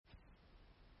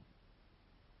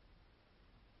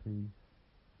peace,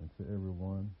 and to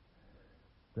everyone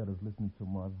that is listening to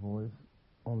my voice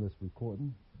on this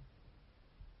recording.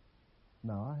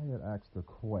 Now, I had asked a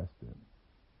question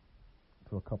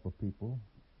to a couple of people,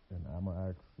 and I'm going to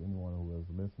ask anyone who is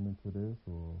listening to this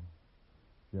or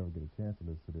if you ever get a chance to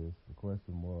listen to this. The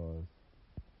question was,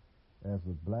 as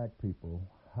with black people,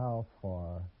 how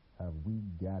far have we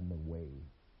gotten away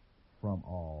from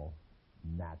all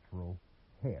natural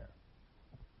hair?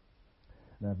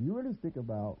 Now, if you really think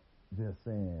about just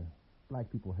saying black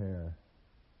people hair,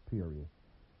 period,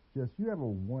 just you ever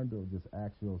wonder, just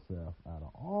ask yourself, out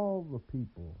of all the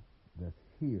people that's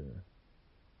here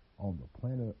on the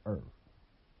planet Earth,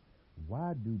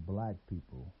 why do black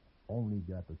people only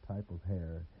got the type of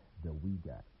hair that we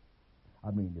got? I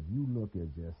mean, if you look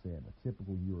at just saying a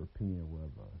typical European with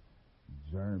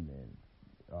a German,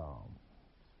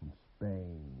 from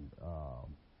Spain,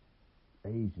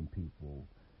 Asian people,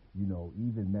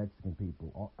 even Mexican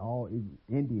people, all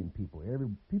Indian people,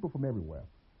 people from everywhere.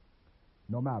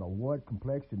 No matter what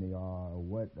complexion they are or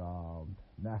what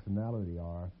nationality they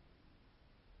are,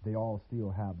 they all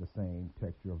still have the same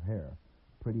texture of hair,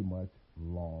 pretty much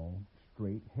long,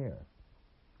 straight hair.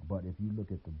 But if you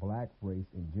look at the black race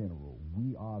in general,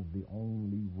 we are the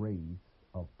only race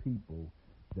of people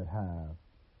that have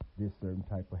this certain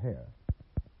type of hair.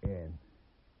 And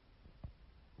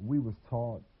we was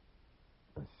taught,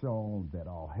 shown that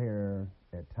our hair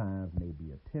at times may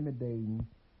be intimidating.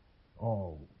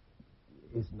 Oh,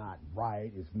 it's not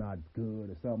right, it's not good,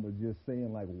 or something. But just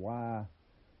saying, like, why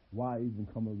even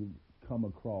come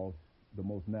across the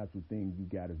most natural thing you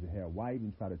got is your hair? Why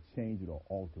even try to change it or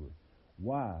alter it?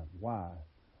 Why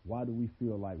do we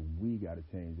feel like we got to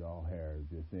change our hair?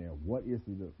 Just saying, what is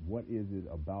it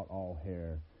about our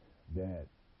hair that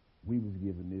we was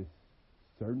given this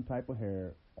certain type of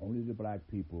hair only to black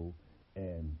people,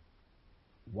 and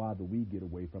why do we get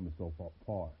away from it so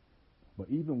far? But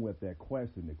even with that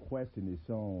question, the question is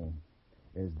shown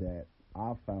is that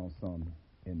I found something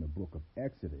in the book of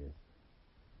Exodus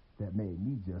that made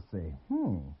me just say,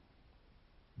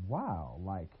 wow,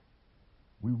 like,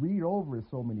 we read over it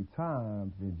so many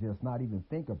times and just not even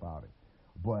think about it.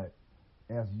 But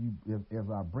as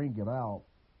I bring it out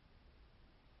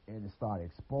and it start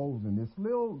exposing this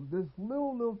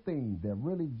little thing that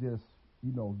really just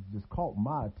caught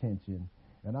my attention,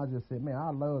 and I just said, man, I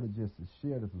love to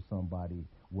share this with somebody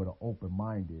with an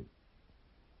open-minded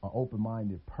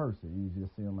person. You're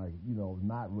just saying, like,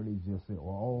 not really just say,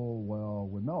 well,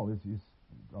 no, it's just,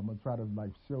 I'm gonna try to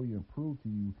like show you and prove to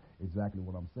you exactly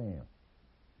what I'm saying.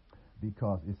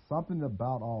 Because it's something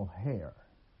about our hair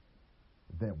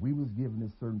that we was given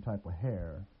this certain type of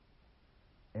hair,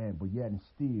 but yet and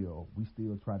still we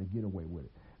still try to get away with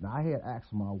it. Now, I had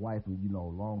asked my wife, a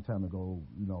long time ago,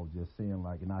 just saying,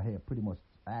 like, and I had pretty much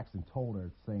asked and told her at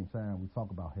the same time we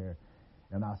talk about hair,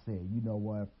 and I said, you know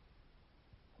what?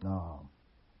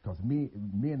 Because me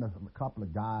and a couple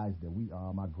of guys that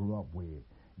I grew up with,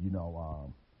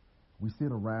 we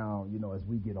sit around, as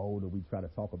we get older, we try to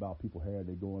talk about people's hair,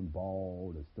 they going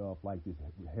bald and stuff like this,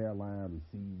 hairline, we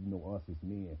see, us as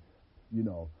men,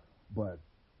 but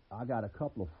I got a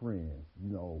couple of friends,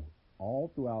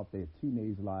 all throughout their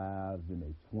teenage lives and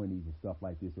their 20s and stuff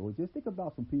like this. Or just think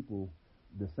about some people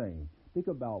the same. Think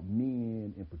about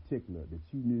men in particular that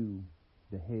you knew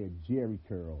that had Jerry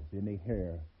curls in their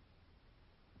hair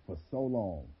for so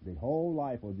long, their whole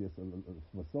life, or just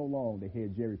for so long they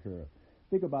had Jerry curls.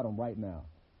 Think about them right now.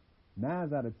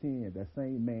 9 out of 10, that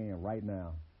same man right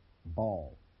now,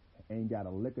 bald, ain't got a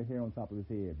lick of hair on top of his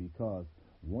head, because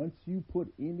once you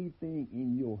put anything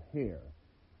in your hair,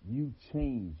 you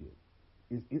change it.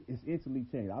 It's instantly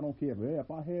changed. I don't care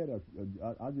if I had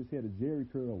I just had a Jerry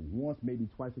curl once, maybe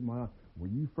twice in my life.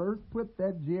 When you first put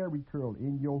that Jerry curl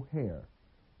in your hair,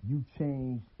 you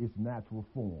changed its natural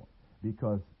form,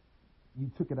 because you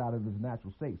took it out of its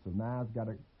natural state. So now I've got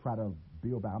to try to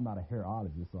build back. I'm not a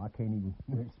hairologist, so I can't even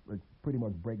pretty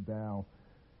much break down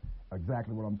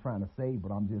exactly what I'm trying to say,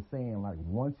 but I'm just saying, like,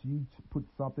 once you put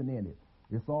something in it,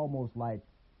 it's almost like,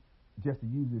 just to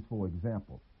use this for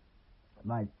example,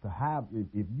 like to have,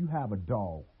 if you have a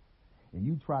dog and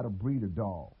you try to breed a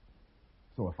dog,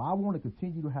 so if I want to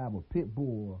continue to have a pit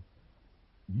bull,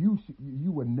 you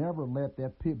would never let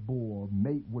that pit bull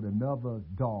mate with another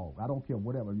dog. I don't care,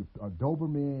 whatever, a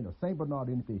Doberman, a Saint Bernard,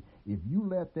 anything. If you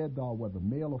let that dog, whether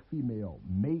male or female,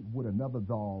 mate with another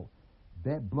dog,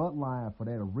 that bloodline for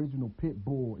that original pit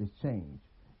bull is changed,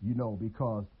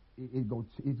 because it's going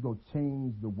to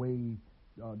change the way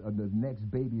the next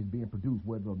baby is being produced,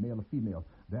 whether a male or female.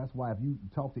 That's why if you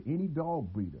talk to any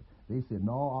dog breeder, they said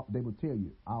no. They will tell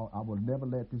you, I will never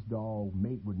let this dog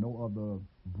mate with no other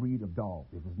breed of dog.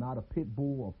 If it's not a pit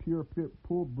bull, a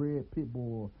purebred pit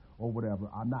bull or whatever,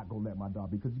 I'm not gonna let my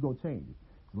dog, because you're gonna change it.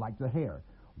 It's like the hair.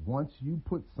 Once you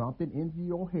put something into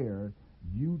your hair,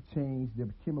 you change the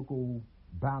chemical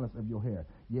balance of your hair.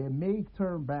 Yeah, it may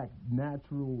turn back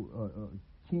natural,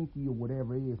 kinky or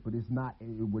whatever it is, but it's not. It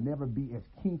would never be as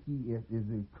kinky as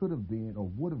it could have been or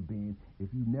would have been if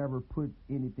you never put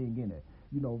anything in it.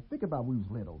 Think about when we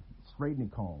was little, straightening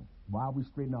comb. Why we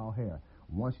straighten our hair?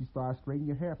 Once you start straightening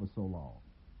your hair for so long,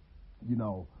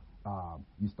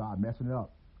 you start messing it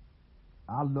up.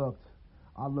 I look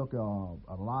a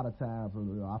lot of times.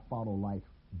 I follow like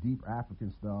deep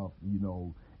African stuff,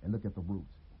 and look at the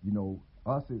roots.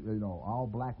 Us, all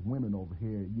black women over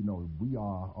here, we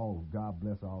are. Oh, God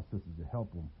bless our sisters to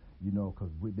help them, because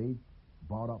they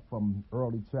brought up from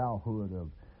early childhood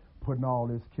of putting all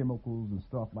this chemicals and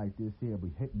stuff like this here, but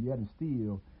yet and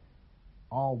still,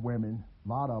 all women, a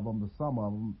lot of them, but some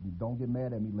of them, don't get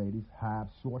mad at me, ladies, have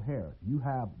short hair. You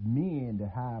have men that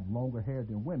have longer hair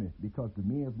than women because the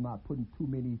men's not putting too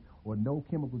many or no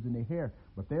chemicals in their hair,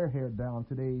 but their hair down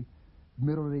to the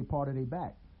middle of their part of their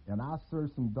back. And I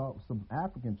searched some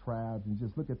African tribes and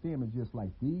just look at them and just like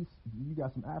these, you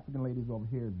got some African ladies over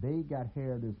here, they got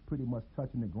hair that's pretty much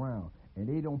touching the ground, and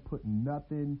they don't put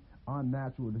nothing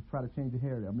unnatural to try to change the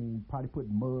hair. I mean, probably put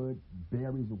mud,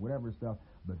 berries, or whatever stuff,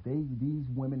 but these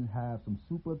women have some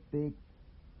super thick,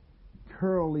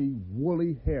 curly,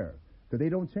 woolly hair, so they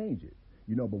don't change it.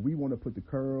 But we want to put the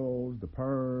curls, the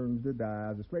perms, the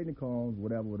dyes, the straightening combs,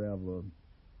 whatever.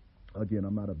 Again,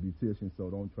 I'm not a beautician, so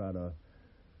don't try to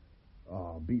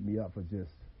beat me up for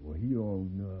just, well, he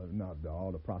don't not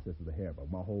all the process of the hair, but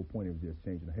my whole point is just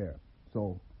changing the hair.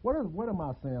 So what am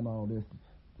I saying all this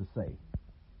to say?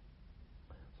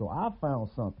 So I found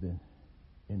something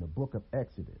in the book of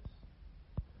Exodus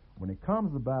when it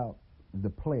comes about the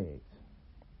plagues.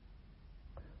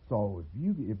 So if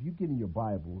you get in your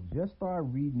Bible, just start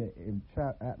reading it in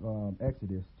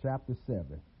Exodus chapter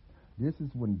 7. This is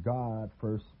when God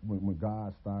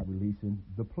started releasing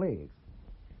the plagues.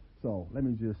 So let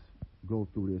me just go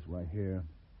through this right here.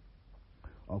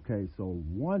 Okay, so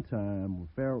one time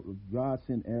God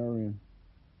sent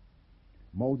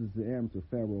Moses and Aaron to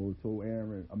Pharaoh,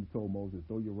 told Moses,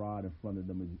 throw your rod in front of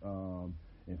them,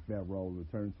 and Pharaoh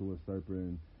returned to a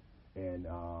serpent, and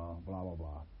blah blah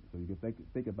blah. So you can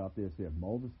think about this here.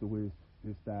 Moses threw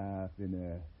his staff in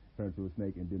there, turned to a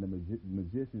snake, and then the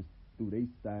magicians threw their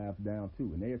staff down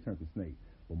too, and they turned to snake.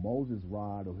 Well, Moses'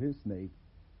 rod or his snake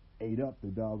ate up the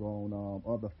doggone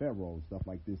other pharaohs, stuff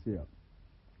like this here.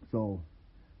 So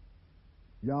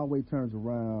Yahweh turns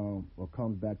around or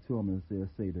comes back to him and says,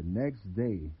 the next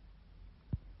day,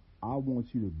 I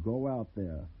want you to go out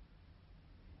there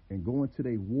and go into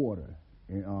their water,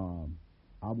 and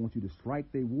I want you to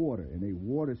strike their water, and their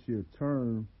water should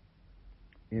turn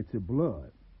into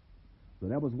blood. So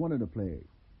that was one of the plagues.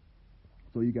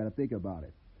 So you got to think about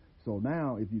it. So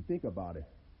now, if you think about it,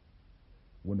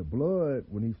 when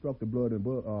he struck the blood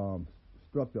and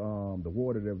struck the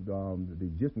water that the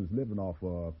Egyptians living off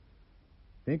of,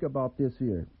 think about this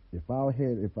here. If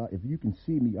you can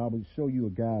see me, I will show you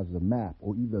a map,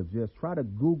 or either just try to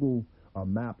Google a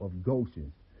map of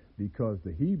Goshen, because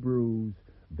the Hebrews,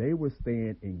 they were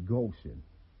staying in Goshen.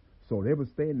 So they were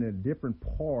staying in a different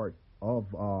part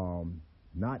of,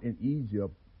 not in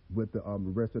Egypt with the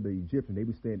rest of the Egyptians. They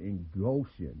were staying in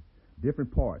Goshen,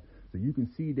 different part. So you can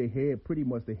see they had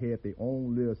their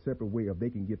own little separate way of they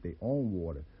can get their own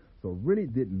water. So it really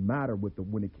didn't matter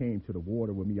when it came to the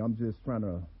water with me. I'm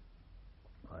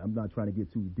not trying to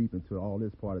get too deep into all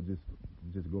this part of just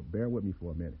go bear with me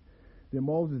for a minute. Then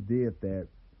Moses did that.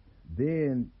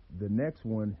 Then the next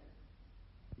one,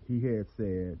 he had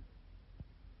said,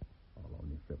 hold on, let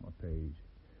me flip my page.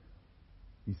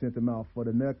 He sent them out for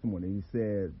the next one, and he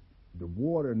said, the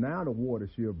water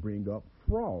should bring up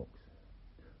frogs.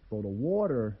 So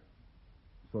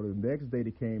the next day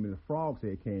they came, and the frogs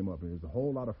had came up, and there's a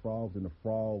whole lot of frogs, and the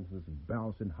frogs was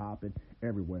bouncing, hopping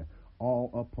everywhere, all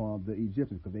upon the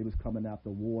Egyptians, because they was coming out the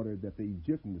water that the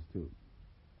Egyptians took.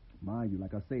 Mind you,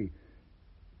 like I say,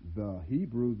 the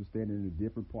Hebrews were standing in a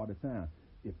different part of town.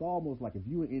 It's almost like if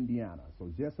you were in Indiana.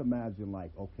 So just imagine,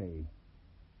 like, okay,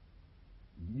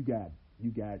 you got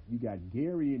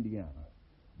Gary, Indiana,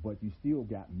 but you still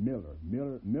got Miller.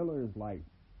 Miller is like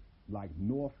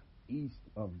northeast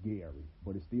of Gary,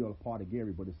 but it's still a part of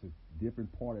Gary, but it's a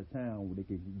different part of town where they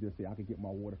can just say, I can get my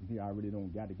water from here. I really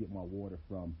don't got to get my water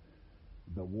from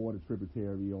the water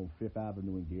tributary on Fifth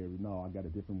Avenue in Gary. No, I got a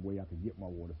different way I can get my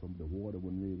water, so the water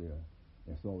wouldn't be there.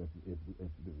 And so if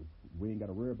we ain't got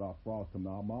to worry about frogs coming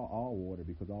out of our water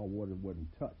because our water wasn't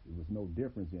touched. There was no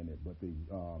difference in it. But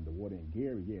the water in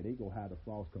Gary, yeah, they go have the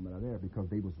frogs coming out of there because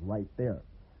they was right there.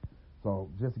 So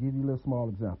just to give you a little small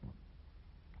example.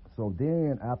 So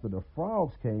then after the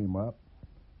frogs came up,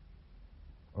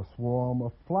 a swarm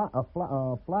of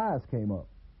flies came up,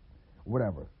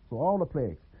 whatever. So all the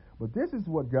plagues. But this is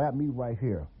what got me right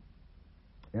here.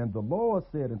 And the Lord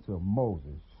said unto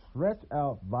Moses, stretch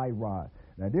out thy rod.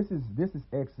 Now this is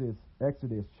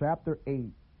Exodus chapter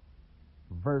 8,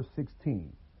 verse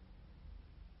 16.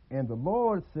 And the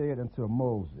Lord said unto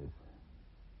Moses,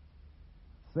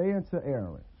 say unto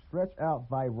Aaron, stretch out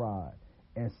thy rod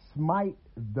and smite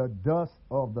the dust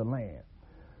of the land.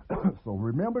 So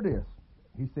remember this.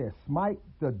 He said, smite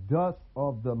the dust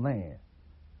of the land.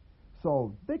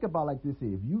 So think about like this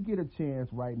here. If you get a chance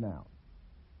right now,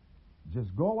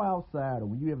 just go outside, or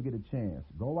when you ever get a chance,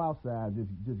 go outside, just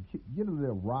get a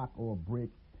little rock or a brick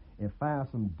and find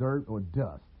some dirt or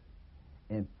dust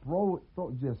and throw it,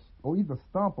 or even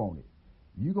stomp on it.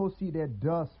 You go see that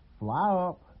dust fly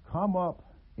up, come up,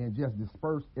 and just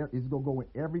disperse. It's gonna go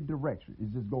in every direction.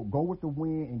 It's just go with the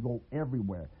wind and go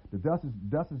everywhere. The dust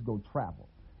is gonna travel,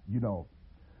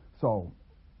 So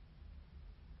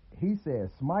he says,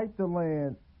 smite the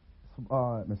land,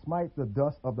 smite the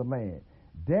dust of the land,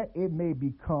 that it may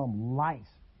become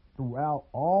lice throughout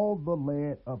all the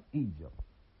land of Egypt.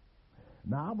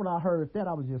 Now, when I heard that,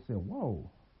 I was just saying, whoa,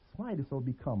 smite it so it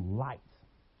become lice.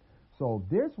 So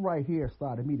this right here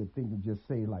started me to think and just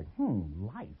say like,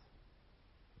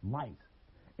 lice.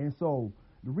 And so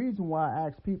the reason why I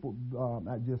asked people,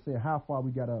 I just said how far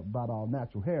we got about our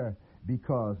natural hair,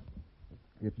 because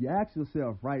if you ask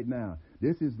yourself right now,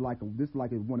 this is like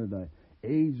one of the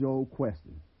age-old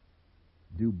questions.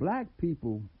 Do black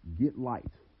people get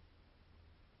light?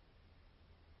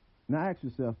 Now ask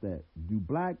yourself that. Do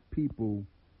black people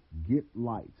get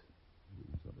light?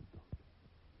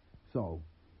 So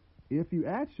if you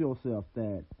ask yourself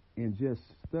that and just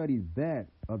study that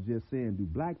of just saying, do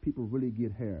black people really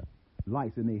get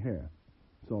lights in their hair?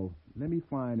 So let me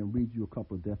find and read you a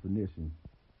couple of definitions.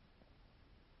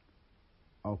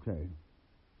 Okay.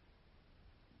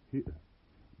 Here.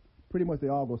 Pretty much they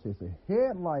all go say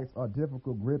headlights are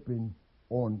difficult gripping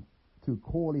on to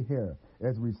curly hair.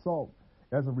 As a result,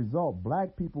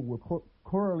 black people with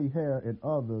curly hair and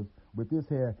others with this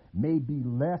hair may be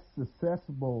less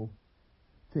susceptible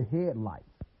to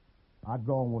headlights. I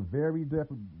go on with I'm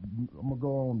gonna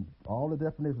go on all the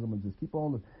definitions. I'm gonna just keep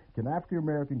on. Can African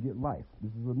American get life?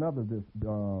 This is another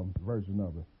version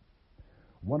of it.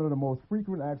 One of the most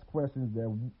frequent asked questions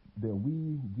that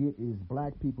we get is,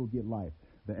 black people get life?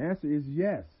 The answer is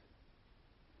yes,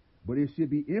 but it should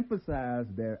be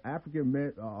emphasized that African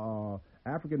American are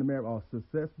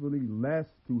successfully less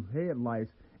to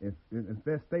headlights and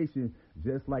infestation,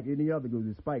 just like any other group.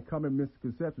 Despite common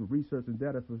misconceptions, research and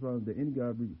data from the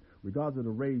regards of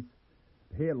the race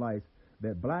headlights,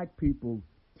 that black people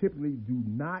typically do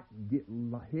not get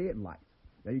headlights.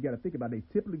 Now you got to think about it.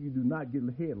 They typically do not get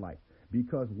headlights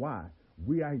because why?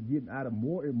 We are getting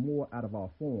more and more out of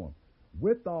our form.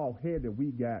 With our hair that we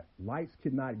got, lights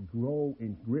cannot grow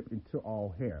and grip into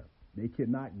our hair. They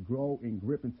cannot grow and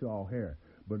grip into our hair.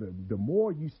 But the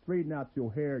more you straighten out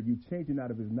your hair, you're changing out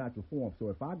of its natural form. So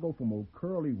if I go from a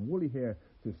curly, woolly hair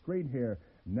to straightened hair,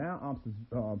 now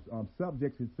I'm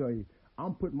subject to say,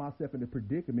 I'm putting myself in a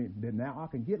predicament that now I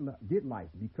can get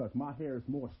lights because my hair is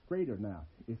more straighter now.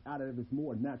 It's out of its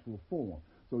more natural form.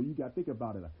 So you got to think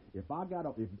about it. If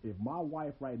my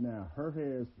wife right now, her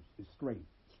hair is straight.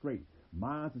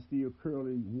 Mine's is still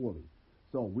curly, woolly.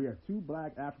 So we are two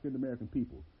black African American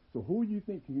people. So who you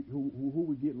think who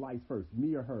would get lights first,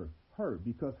 me or her? Her,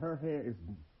 because her hair is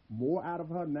more out of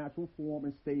her natural form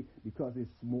and state because it's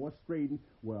more straightened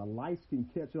where lights can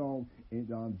catch on and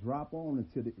drop on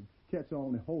until it catch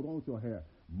on and hold on to her hair.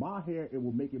 My hair, it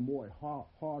will make it more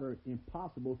harder,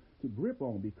 impossible to grip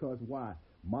on because why?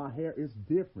 My hair is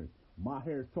different. My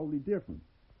hair is totally different.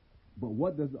 But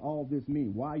what does all this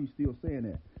mean? Why are you still saying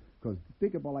that? Because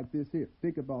think about this here.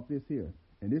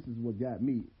 And this is what got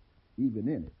me even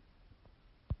in it.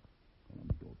 Let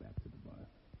me go back to the Bible.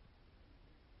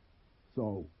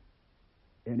 So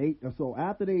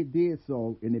after they did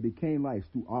so, and it became lights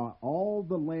through all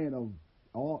the land of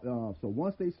all. So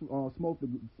once they smoked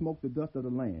the dust of the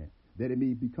land, that it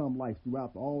may become lights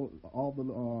throughout all the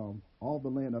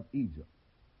land of Egypt.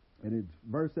 And it's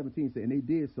verse 17 said, and they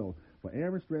did so. For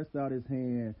Aaron stretched out his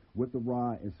hand with the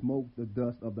rod and smote the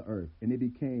dust of the earth, and it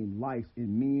became lice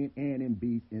in men and in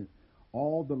beasts, and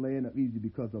all the land of Egypt,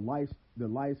 because the lights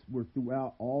were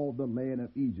throughout all the land of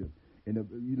Egypt. And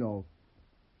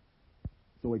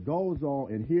so it goes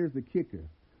on, and here's the kicker.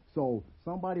 So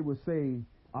somebody would say,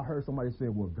 I heard somebody say,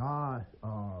 well,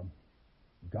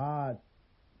 God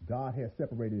has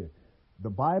separated it. The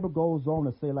Bible goes on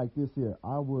to say like this here.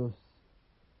 Hold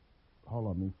on,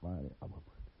 let me find it.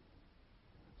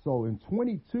 So in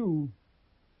 22,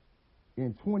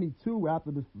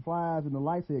 after the flies and the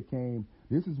lights had came,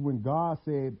 this is when God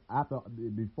said, after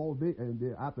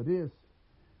this,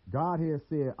 God has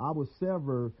said, I will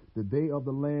sever the day of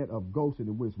the land of Goshen,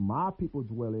 in which my people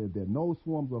dwell in, that no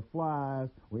swarms of flies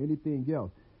or anything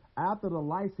else. After the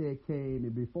lights had came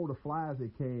and before the flies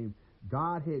had came,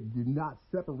 God did not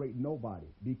separate nobody,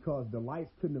 because the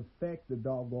lights couldn't affect the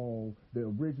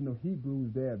original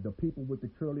Hebrews there, the people with the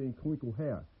curly and crinkle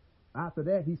hair. After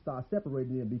that, he started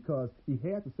separating them, because he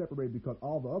had to separate, because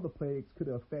all the other plagues could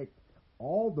affect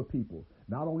all the people,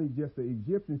 not only just the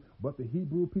Egyptians, but the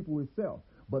Hebrew people itself.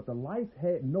 But the lights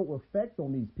had no effect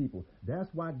on these people.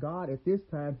 That's why God, at this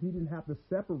time, he didn't have to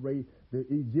separate the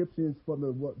Egyptians from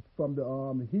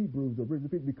the Hebrews, the original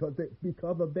people,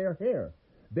 because of their hair.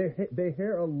 Their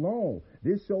hair alone.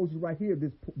 This shows you right here,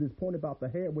 this point about the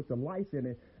hair with the lights in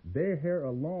it. Their hair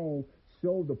alone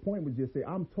showed the point, was just say,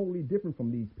 I'm totally different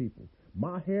from these people.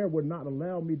 My hair would not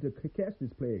allow me to catch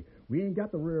this plague. We ain't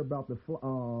got to worry about the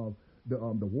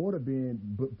water being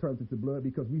turned into blood,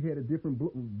 because we had a different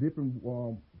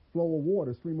flow of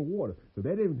water, stream of water. So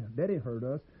that didn't hurt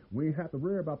us. We didn't have to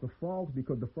worry about the frogs,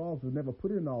 because the frogs was never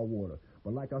put in our water.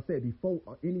 But like I said, before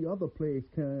any other plagues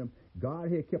came,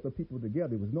 God had kept the people together.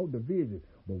 There was no division.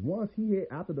 But once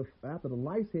after the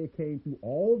lights had came through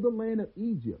all the land of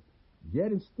Egypt,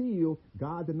 yet and still,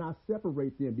 God did not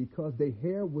separate them, because their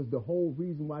hair was the whole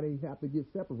reason why they have to get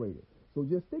separated. So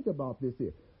just think about this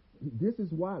here. This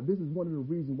is one of the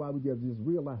reasons why we just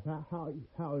realize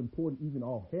how important even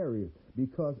our hair is,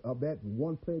 because of that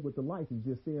one plague with the lights. Is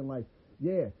just saying like,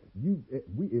 yeah,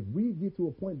 if we get to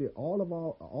a point that all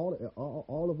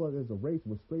of us as a race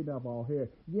will straighten out our hair,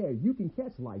 yeah, you can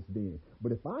catch lights then.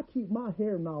 But if I keep my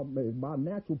hair now my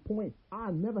natural point,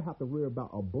 I never have to worry about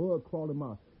a bug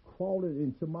crawling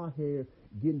into my hair,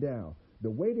 getting down. The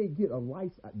way they get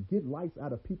lights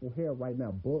out of people's hair right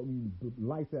now,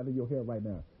 lights out of your hair right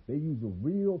now, they use a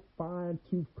real fine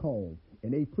tooth comb,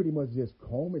 and they pretty much just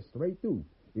comb it straight through.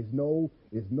 It's no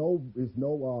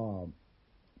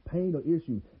pain or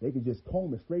issue. They can just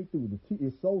comb it straight through.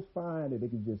 It's so fine that they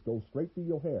can just go straight through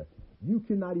your hair. You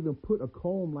cannot even put a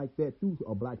comb like that through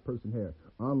a black person's hair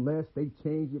unless they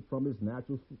change it from its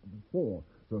natural form.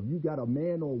 So if you got a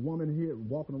man or a woman here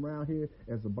walking around here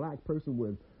as a black person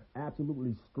with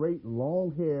absolutely straight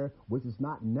long hair, which is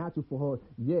not natural for her,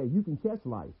 yeah, you can catch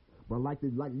lice. But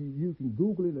you can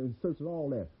Google it and search it all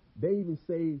that. They even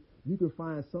say you can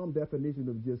find some definition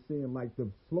of just saying like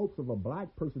the slopes of a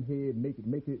black person's head make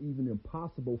it even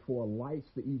impossible for lice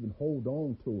to even hold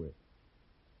on to it.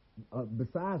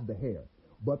 Besides the hair,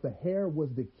 but the hair was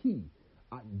the key.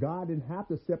 God didn't have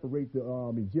to separate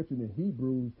the Egyptian and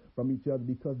Hebrews from each other,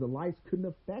 because the lice couldn't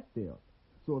affect them.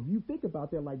 So if you think about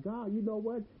that, like, God, you know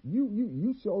what?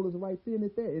 You showed us right then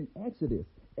and there in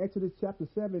Exodus chapter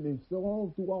 7 and so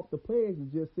on throughout the plagues,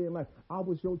 is just saying like, I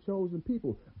was your chosen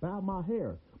people by my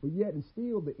hair. But yet and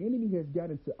still the enemy has got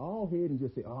into our head and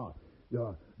just say,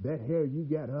 that hair you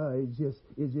got, it's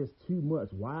just too much.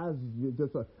 Why is it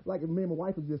just like me and my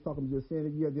wife was just talking, just saying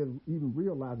that you just even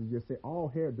realize it, just say all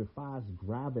hair defies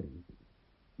gravity.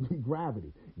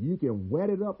 Gravity. You can wet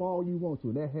it up all you want to,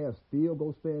 and that hair still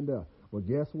go stand up. But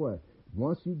guess what?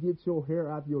 Once you get your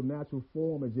hair out of your natural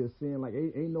form, and just saying like,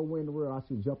 ain't no way in the world I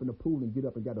should jump in the pool and get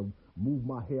up and got to move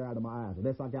my hair out of my eyes,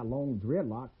 unless I got long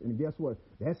dreadlocks. And guess what?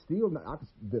 That's still not,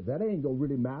 that ain't gonna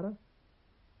really matter.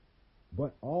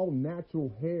 But all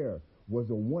natural hair was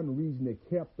the one reason that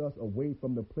kept us away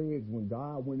from the plagues when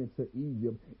God went into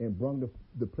Egypt and brought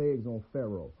the plagues on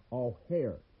Pharaoh. All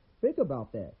hair. Think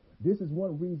about that. This is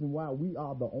one reason why we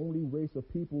are the only race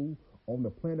of people on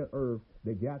the planet Earth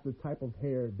that got the type of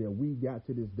hair that we got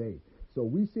to this day. So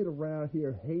we sit around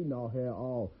here hating our hair.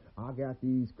 Oh, I got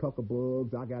these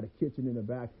cuckabugs. I got a kitchen in the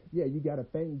back. Yeah, you got to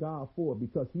thank God for it,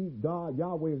 because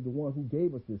Yahweh is the one who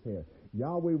gave us this hair.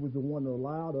 Yahweh was the one that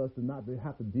allowed us to not to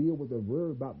have to deal with the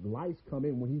word about lice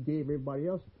coming when he gave everybody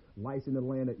else lice in the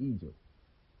land of Egypt.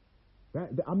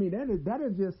 That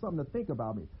is just something to think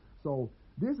about me. So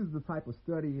this is the type of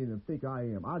study and think I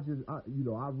am. I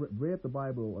read the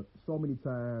Bible so many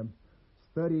times,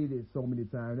 studied it so many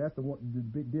times. That's the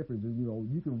big difference.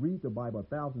 You can read the Bible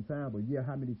 1,000 times, but yeah,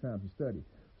 how many times you study?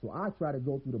 So I try to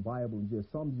go through the Bible and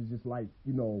just some is just like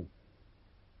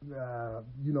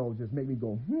just make me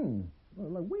go,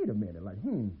 like, wait a minute, like,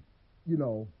 you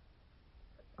know,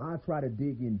 I try to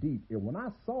dig in deep. And when I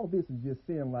saw this and just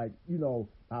saying, like,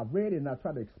 I read it and I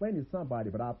tried to explain it to somebody,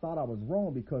 but I thought I was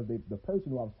wrong because the person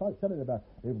who I was telling it about,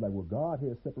 they was like, well, God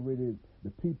had separated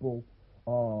the people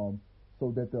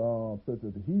so that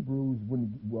the Hebrews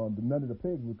wouldn't, none of the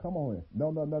pigs would come on him.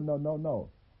 No, no, no, no, no, no.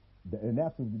 And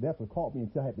that's what caught me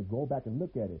until I had to go back and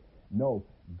look at it. No,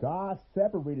 God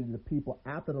separated the people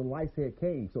after the lice head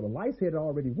came. So the lice head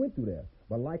already went through that.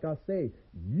 But like I say,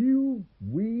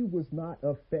 we was not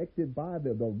affected by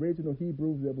the original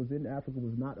Hebrews that was in Africa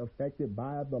was not affected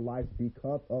by the lice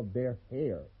because of their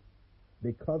hair.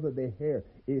 Because of their hair.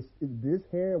 This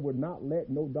hair would not let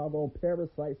no doggone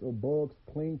parasites or bugs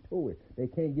cling to it. They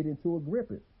can't get into it,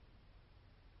 grip it.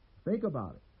 Think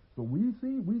about it. So we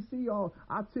see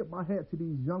I tip my hat to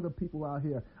these younger people out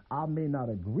here. I may not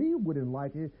agree with it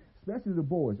like it, especially the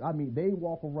boys. I mean, they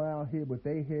walk around here with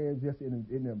their hair just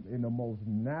in the most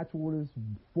naturalist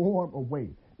form of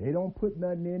way. They don't put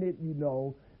nothing in it,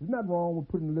 There's nothing wrong with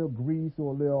putting a little grease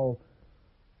or a little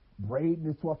braid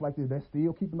and stuff like this. That's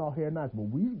still keeping our hair nice. But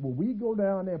when we go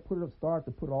down there and start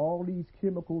to put all these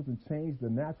chemicals and change the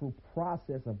natural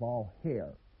process of our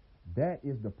hair, that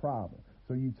is the problem.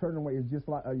 So you turn away. It's just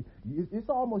like it's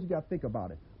almost, you got to think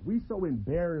about it. We so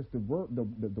embarrassed. The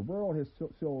world has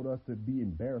showed us to be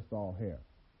embarrassed of our hair.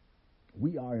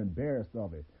 We are embarrassed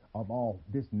of it, of all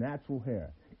this natural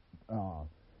hair,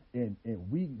 and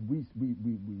we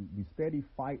steady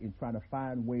fight and trying to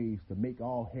find ways to make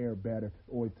our hair better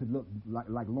or to look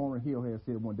like Lauryn Hill had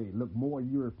said one day, look more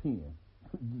European.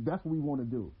 That's what we want to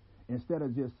do. Instead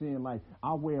of just saying, like,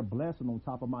 I wear a blessing on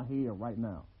top of my head right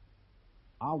now.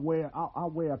 I wear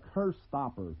a curse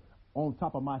stopper on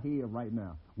top of my head right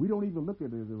now. We don't even look at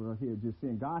it right here, just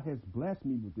saying God has blessed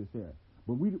me with this hair.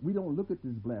 But we don't look at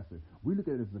this blessing. We look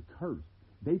at it as a curse.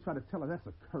 They try to tell us that's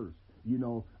a curse.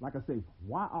 Like I say,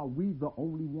 why are we the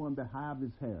only one that have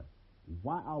this hair?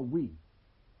 Why are we?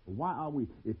 Why are we?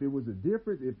 If it was a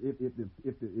difference,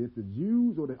 if the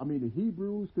Jews or the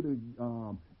Hebrews could have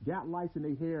got lice in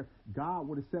their hair, God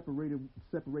would have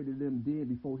separated them then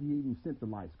before He even sent the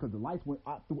lice, because the lice went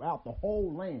out throughout the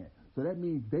whole land. So that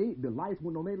means the lice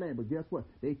went on their land, but guess what?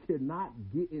 They could not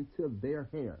get into their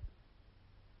hair.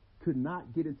 Could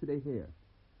not get into their hair.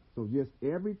 So just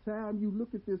every time you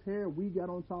look at this hair we got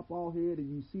on top of our head and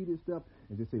you see this stuff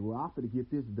and just say, well, I'm going to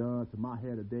get this done to my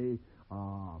hair today,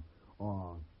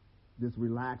 this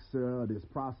relaxer, this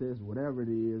process, whatever it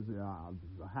is,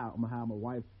 how my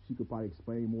wife, she could probably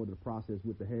explain more of the process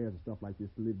with the hairs and stuff like this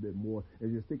a little bit more.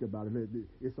 And just think about it.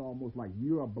 It's almost like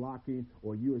you are blocking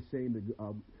or you're ashamed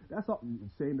of, that's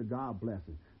ashamed of God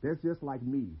blessing. That's just like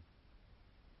me.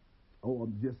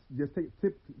 Just take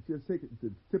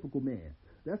the typical man.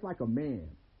 That's like a man.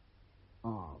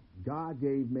 God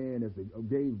gave man,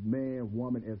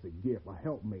 woman as a gift, a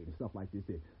helpmate and stuff like this.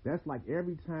 That's like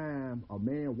every time a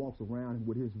man walks around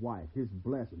with his wife, his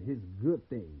blessing, his good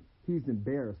thing, he's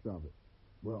embarrassed of it.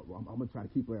 Well, I'm gonna try to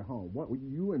keep her at home. What,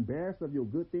 you embarrassed of your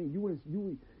good thing? You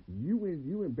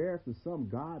embarrassed of something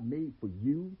God made for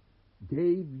you,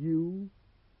 gave you,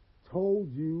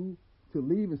 told you to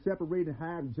leave and separate and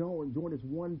have join as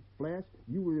one flesh?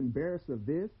 You were embarrassed of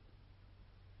this?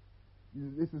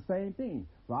 It's the same thing.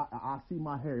 So I see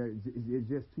my hair. It's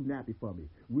just too nappy for me.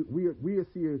 We'll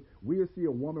see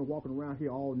a woman walking around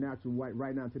here all natural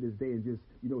right now to this day and just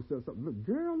say something. Look,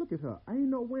 girl, look at her. I ain't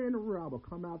no way in the world I will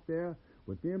come out there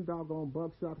with them doggone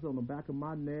buckshocks on the back of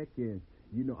my neck and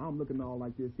I'm looking all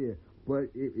like this here.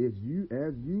 But as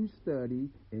you study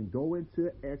and go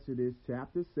into Exodus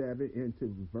chapter 7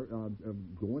 into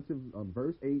go into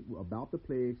verse 8 about the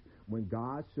plagues, when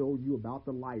God showed you about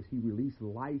the lice, He released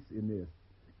lice in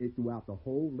this throughout the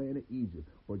whole land of Egypt.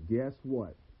 But guess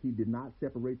what? He did not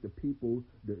separate the people,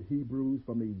 the Hebrews,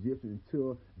 from the Egyptians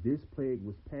until this plague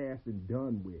was passed and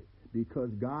done with,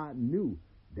 because God knew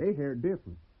they hair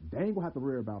different. They ain't gonna have to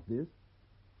worry about this.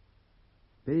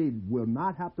 They will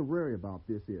not have to worry about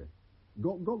this here.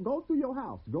 Go through your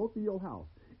house. Go through your house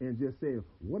and just say,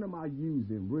 what am I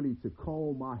using really to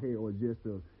comb my hair or just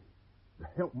to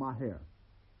help my hair?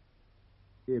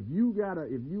 If you got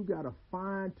a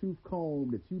fine tooth comb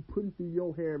that you putting through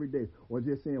your hair every day, or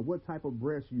just saying what type of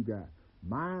brush you got.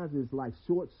 Mine is like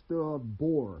short stub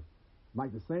borer.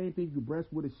 Like the same thing you brush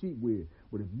with a sheep with.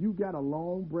 But if you got a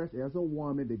long brush as a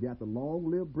woman that got the long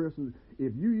lip bristles,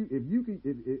 if you can,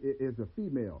 as a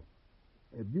female,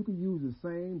 if you can use the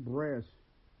same brush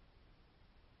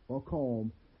or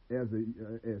comb as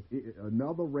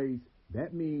another race,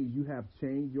 that means you have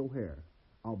changed your hair.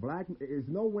 There's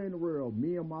nowhere in the world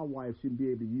me and my wife shouldn't be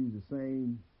able to use the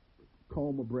same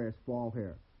comb a brush for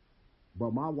hair.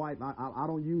 But my wife, I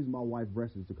don't use my wife's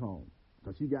brushes to comb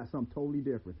because she got something totally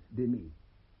different than me.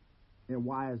 And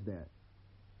why is that?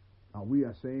 Are we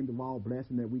ashamed of all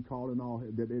blessing that we call in all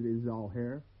that it is all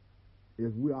hair?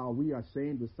 If we are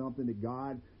ashamed of something that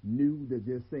God knew, that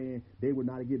just saying they would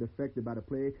not get affected by the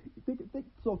plague.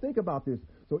 Think about this.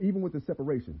 So even with the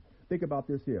separation, think about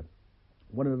this here.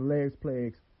 One of the last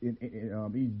plagues in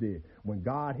Egypt did when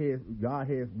God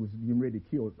was getting ready to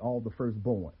kill all the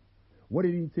firstborn. What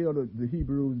did he tell the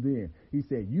Hebrews then? He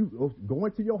said, "You go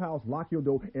into your house, lock your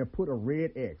door, and put a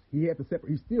red X." He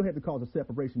still had to cause a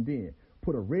separation then.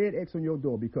 Put a red X on your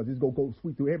door because it's gonna go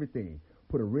sweep through everything.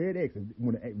 Put a red X.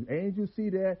 When the angels see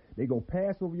that, they go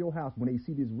pass over your house when they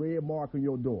see this red mark on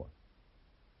your door.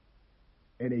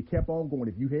 And they kept on going.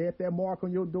 If you had that mark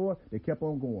on your door, they kept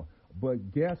on going.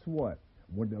 But guess what?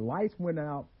 When the lights went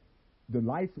out, the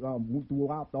lights went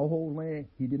throughout the whole land,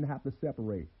 he didn't have to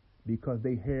separate because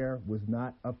their hair was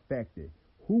not affected.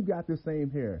 Who got the same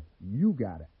hair? You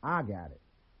got it. I got it.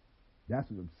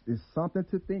 It's something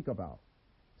to think about.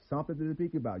 Something to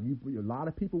think about. A lot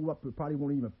of people probably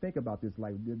won't even think about this.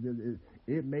 Like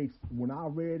it makes, when I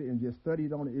read it and just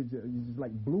studied on it, it just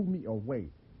like blew me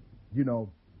away. You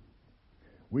know,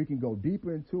 we can go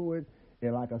deeper into it,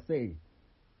 and like I say,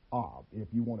 if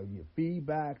you want to get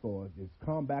feedback or just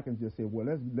come back and just say, well,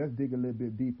 let's dig a little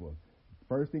bit deeper.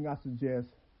 First thing I suggest,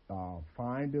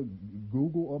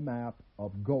 Google a map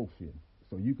of Goshen.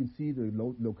 So you can see the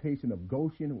location of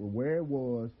Goshen, where it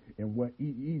was, and what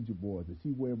Egypt was, to see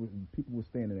where people were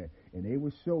standing at, and they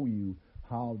will show you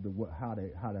how the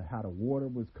water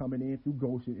was coming in through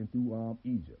Goshen and through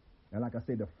Egypt. And like I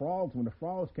said, when the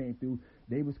frogs came through,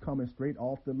 they was coming straight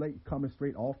off the lake, coming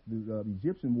straight off the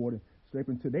Egyptian water, straight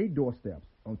into their doorsteps,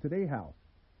 onto their house.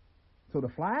 So the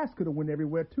flies could have went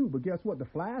everywhere too, but guess what? The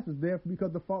flies is there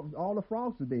because all the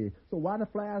frogs are there. So why the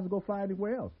flies go fly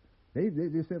anywhere else? They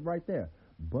sit right there.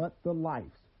 But the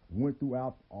lights went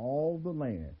throughout all the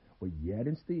land, but yet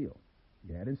and still,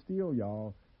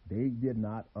 y'all, they did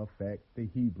not affect the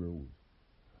Hebrews.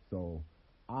 So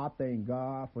I thank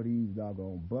God for these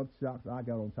doggone buckshocks I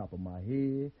got on top of my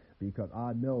head, because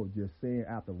I know, just saying,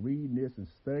 after reading this and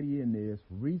studying this,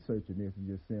 researching this, and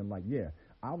just saying like, yeah,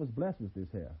 I was blessed with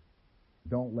this hair.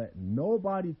 Don't let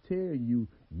nobody tell you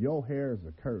your hair is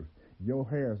a curse. Your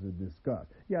hair is a disgust.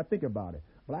 Yeah, think about it.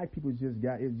 Black people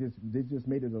they just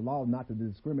made it a law not to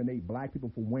discriminate black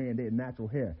people for wearing their natural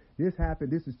hair. This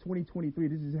happened, this is 2023.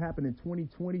 This has happened in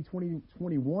 2020,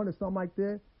 2021 or something like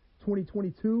that.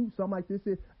 2022, something like this.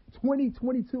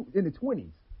 2022, in the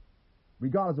 20s.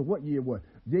 Regardless of what year it was.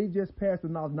 They just passed the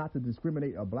law not to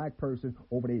discriminate a black person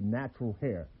over their natural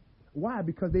hair. Why?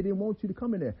 Because they didn't want you to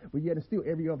come in there. But yet and still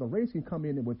every other race can come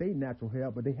in with their natural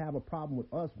hair, but they have a problem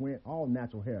with us wearing all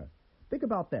natural hair. Think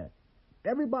about that.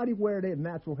 Everybody wear their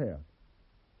natural hair.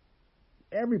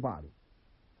 Everybody.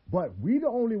 But we the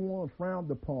only one frowned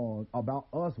upon about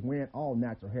us wearing all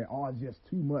natural hair. Oh, it's just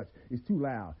too much. It's too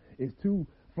loud. It's too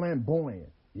flamboyant.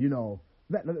 You know,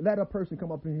 let a person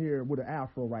come up in here with an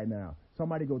afro right now.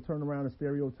 Somebody go turn around and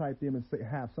stereotype them and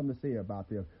have something to say about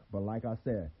them. But like I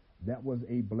said, that was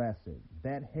a blessing.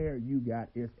 That hair you got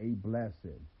is a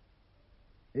blessing.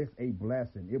 It's a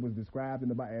blessing. It was described in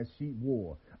the Bible as sheep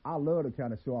wore. I love to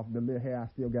kind of show off the little hair I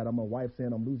still got. My wife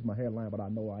saying I'm losing my hairline, but I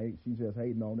know I ain't. She's just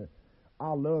hating on it.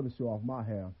 I love to show off my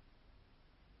hair.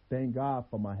 Thank God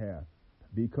for my hair,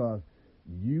 because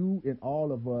you and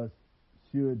all of us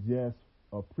should just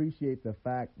appreciate the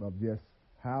fact of just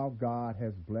how God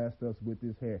has blessed us with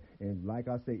this hair. And like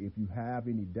I say, if you have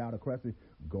any doubt or question,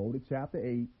 go to chapter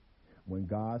 8 when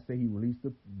God said he released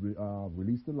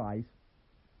the lice.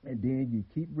 And then you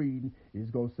keep reading, it's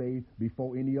going to say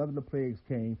before any other plagues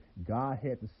came, God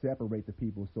had to separate the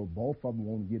people so both of them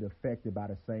won't get affected by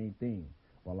the same thing.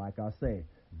 But like I say,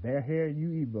 their hair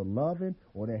you either loving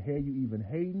or their hair you even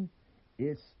hating,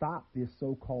 it stopped this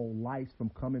so-called lice from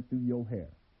coming through your hair.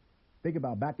 Think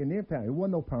about back in them time, it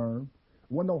wasn't no perm,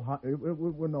 it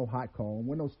wasn't no hot comb, it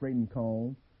wasn't no straightening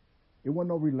comb, it wasn't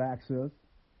no relaxers,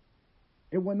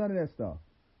 it wasn't none of that stuff.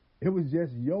 It was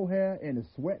just your hair and the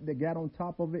sweat that got on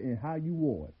top of it and how you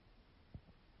wore it.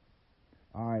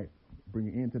 All right, bring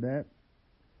it into that.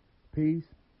 Peace.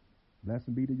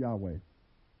 Blessed be to Yahweh.